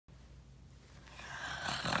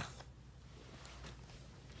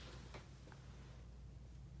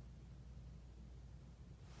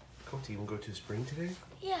want to even go to the spring today?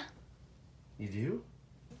 Yeah. You do?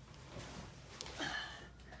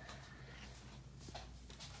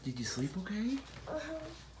 Did you sleep okay? Uh-huh.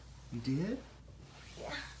 You did? Yeah.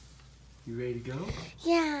 You ready to go?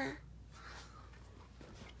 Yeah.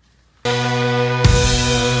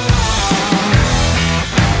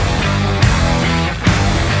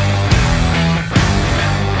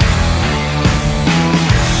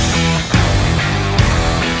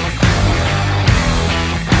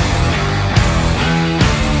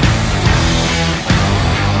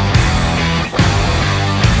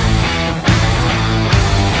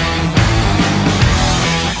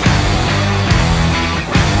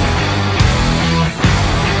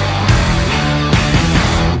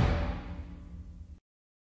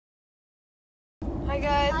 Hi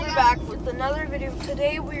guys, we're back with another video.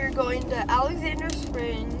 Today we are going to Alexander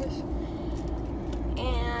Springs,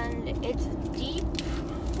 and it's deep.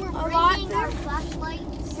 We're bringing our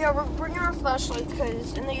flashlights. Yeah, we're bringing our flashlights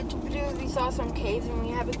because in the YouTube video we saw some caves and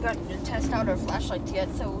we haven't gotten to test out our flashlights yet,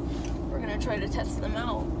 so we're gonna try to test them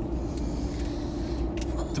out.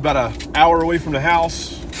 It's about an hour away from the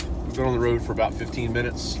house. We've been on the road for about 15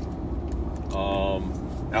 minutes.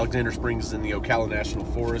 Alexander Springs is in the Ocala National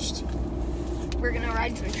Forest. We're gonna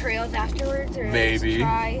ride some trails afterwards, or Maybe.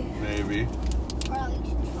 try. Maybe. Or at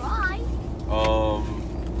least try.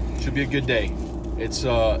 Should be a good day. It's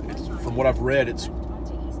from what I've read, it's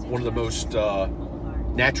one of the most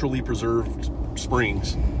naturally preserved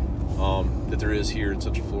springs that there is here in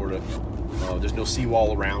Central Florida. There's no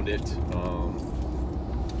seawall around it.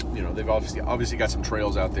 You know, they've obviously got some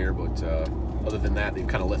trails out there, but other than that, they've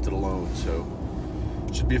kind of left it alone. So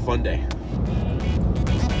it should be a fun day.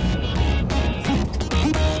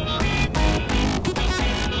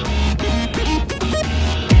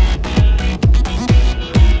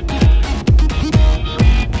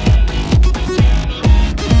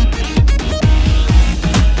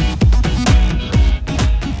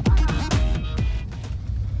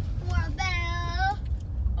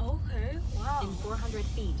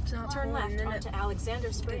 Turn left onto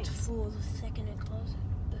Alexander Springs. It's full the second it closes.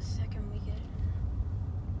 The second we get.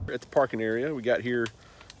 We're at the parking area. We got here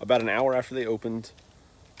about an hour after they opened.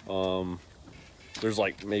 There's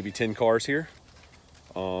like maybe 10 cars here.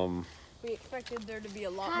 We expected there to be a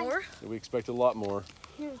lot more. We expected a lot more.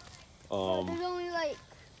 There's only like.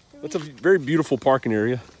 It's a very beautiful parking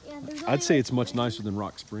area. Yeah, there's I'd say it's much nicer than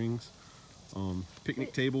Rock Springs.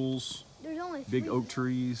 Picnic tables, There's only big 3 oak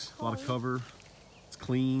trees, a lot of cover. It's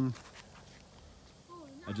clean.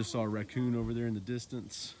 I just saw a raccoon over there in the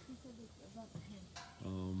distance.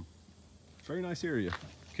 Very nice area.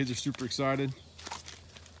 Kids are super excited.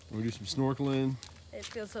 We're gonna do some snorkeling. It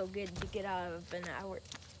feels so good to get out of an hour,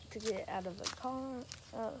 to get out of the car.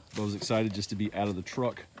 I was excited just to be out of the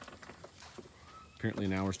truck. Apparently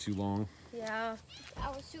an hour's too long. Yeah.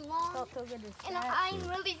 That was too long. Felt so good to And stretch. I'm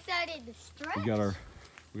really excited to stretch. We got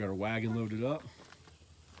our wagon loaded up.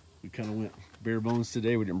 We kind of went bare bones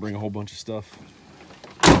today. We didn't bring a whole bunch of stuff.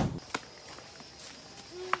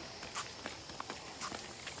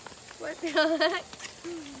 What the heck?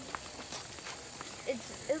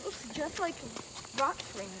 It looks just like Rock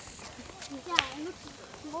Springs. Yeah, it looks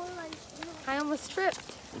more like. I almost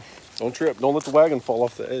tripped. Don't trip. Don't let the wagon fall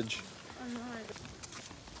off the edge. Oh, no.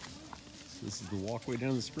 So this is the walkway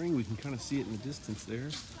down the spring. We can kind of see it in the distance there.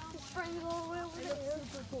 The spring's all the way over there.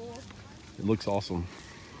 Super cool. It looks awesome.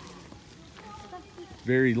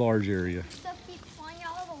 Very large area. Stuff keeps flying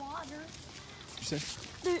out of the water. What'd you say?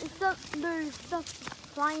 There's stuff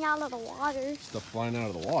flying out of the water. Stuff flying out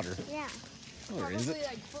of the water. Yeah. Oh, there is it?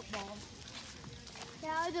 Like football.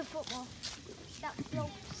 Yeah, it's a football. That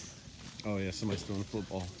floats. Oh yeah, somebody's throwing a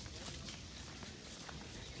football.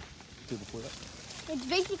 Before that. It's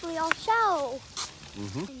basically all shell.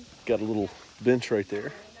 Got a little bench right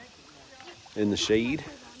there in the shade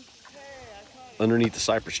underneath the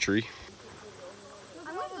cypress tree.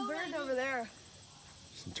 I love the bird over there.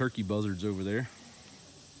 Some turkey buzzards over there.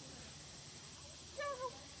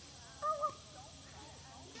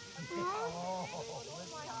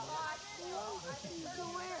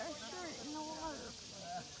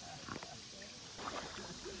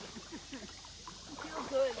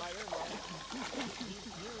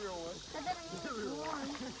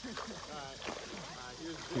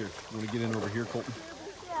 Here, you want to get in over here, Colton?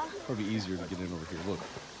 Yeah. Probably easier to get in over here. Look,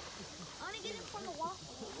 I want to get in from the wall.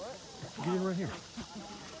 get in right here.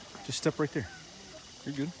 Just step right there.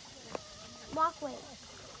 You're good. Walkway.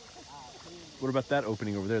 What about that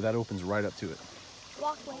opening over there? That opens right up to it.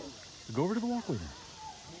 Walkway. Go over to the walkway then.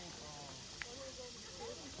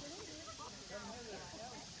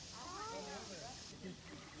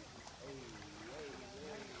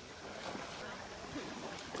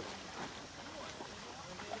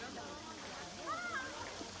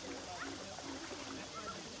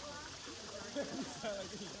 So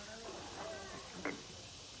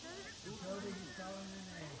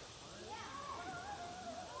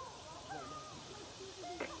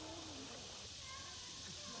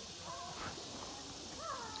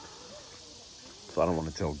I don't want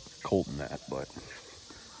to tell Colton that, but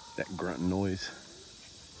that grunting noise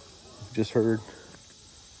you just heard,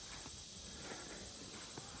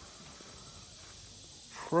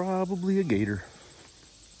 probably a gator.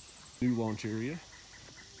 New launch area.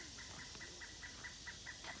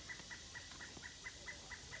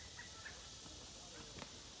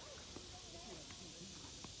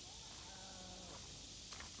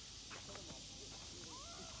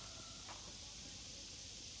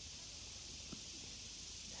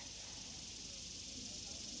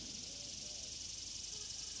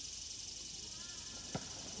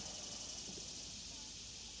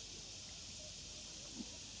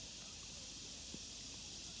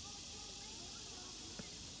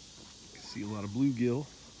 See a lot of bluegill,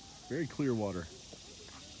 very clear water,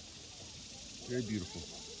 very beautiful.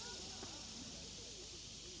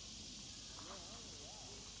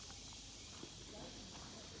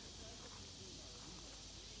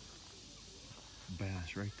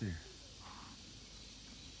 Bass right there.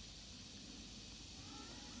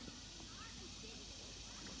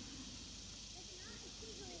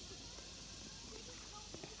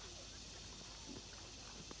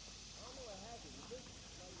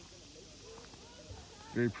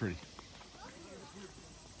 Very pretty.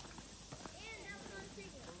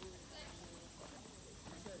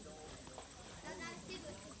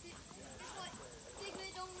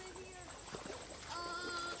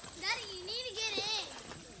 Daddy, you need to get in.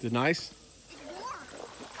 Is it nice? It's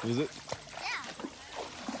warm. Is it? Yeah.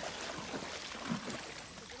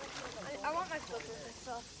 I want my flippers and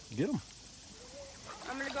stuff. Get them.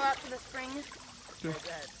 I'm gonna go out to the springs. Sure.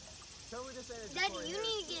 Daddy, you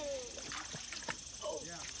need to get in.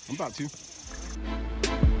 I'm about to.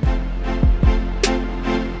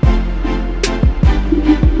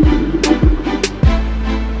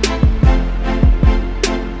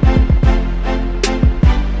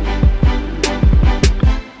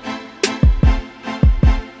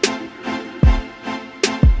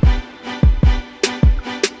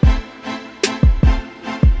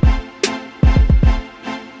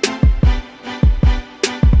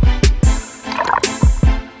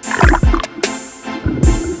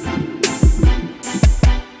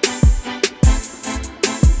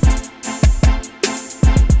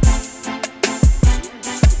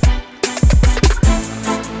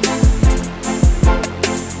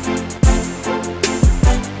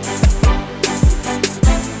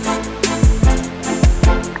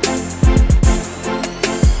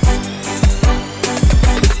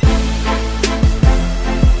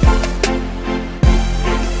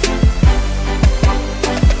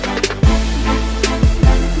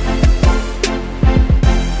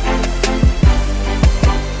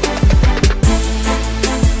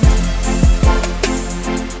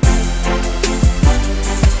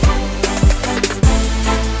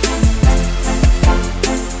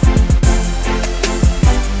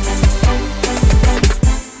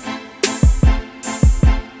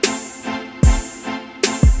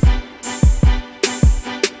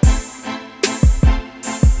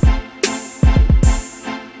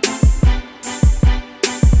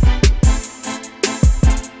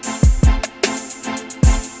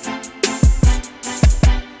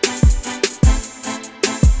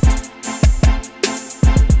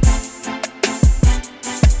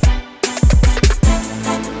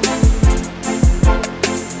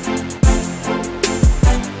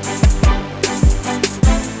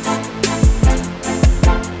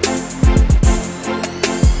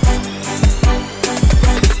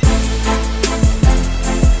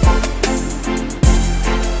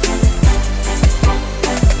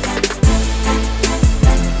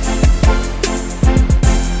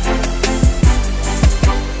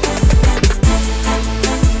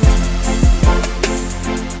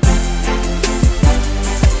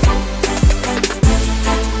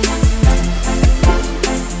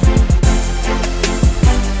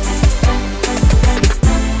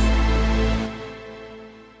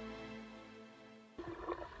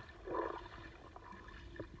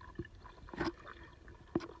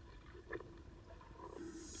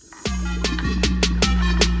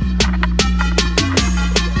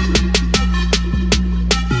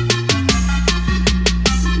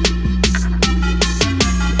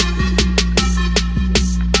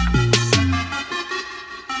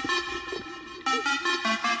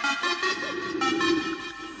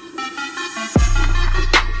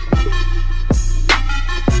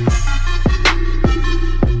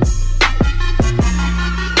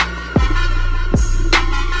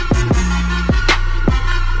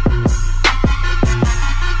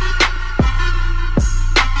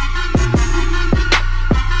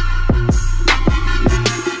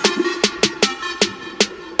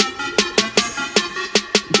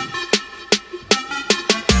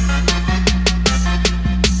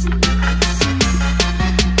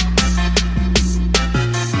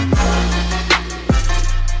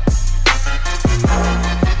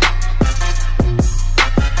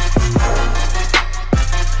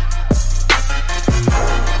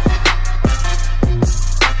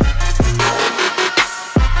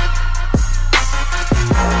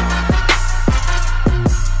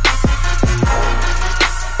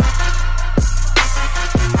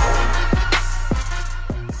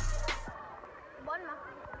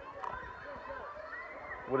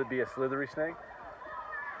 a slithery snake?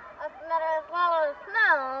 That's better as well as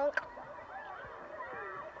smoke.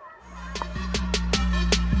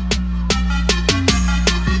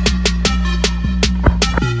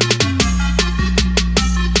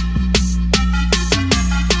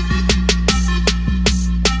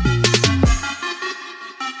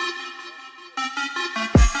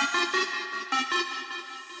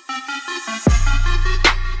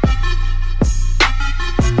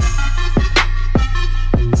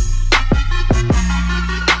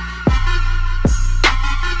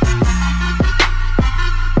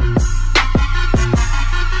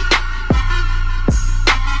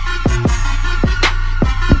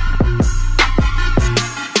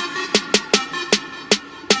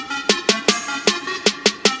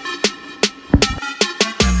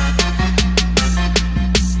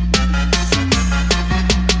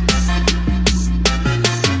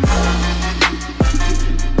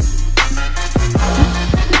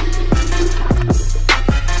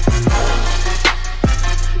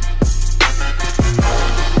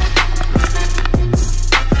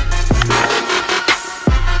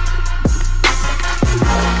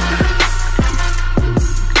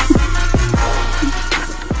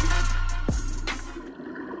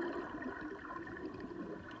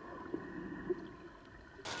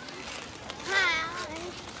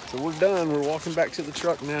 So we're done. We're walking back to the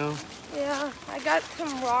truck now. Yeah, I got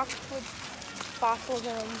some rocks with fossils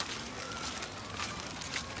in them.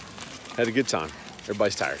 Had a good time.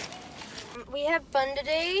 Everybody's tired. We had fun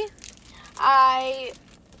today. I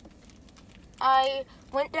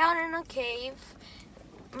went down in a cave.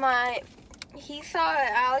 He saw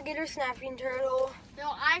an alligator snapping turtle.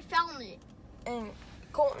 No, I found it. And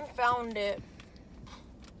Colton found it.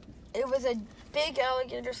 It was a big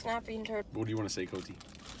alligator snapping turtle. What do you want to say, Cody?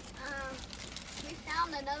 We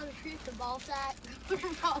found another tree with a ball sack.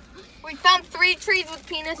 We found 3 trees with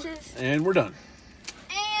penises. And we're done.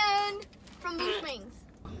 And from the swings.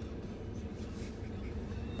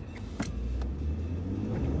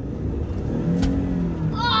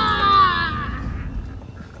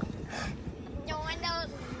 No one knows.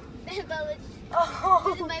 Oh.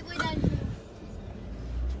 This is my way down.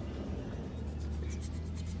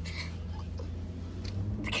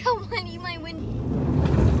 Come on, you might win.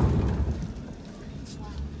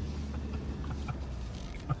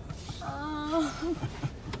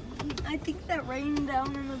 I think that rained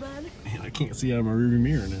down in the bed. Man, I can't see out of my rearview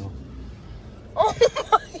mirror now. Oh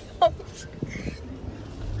my gosh.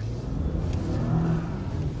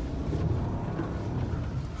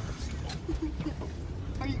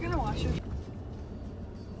 Are you gonna wash it?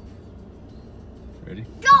 Ready?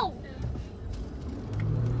 Go!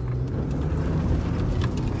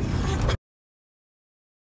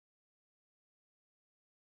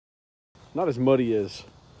 Not as muddy as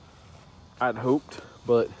I'd hoped,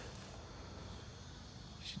 but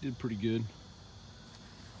she did pretty good.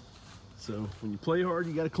 So when you play hard,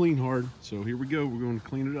 you got to clean hard. So here we go. We're going to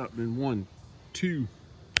clean it up in 1, 2,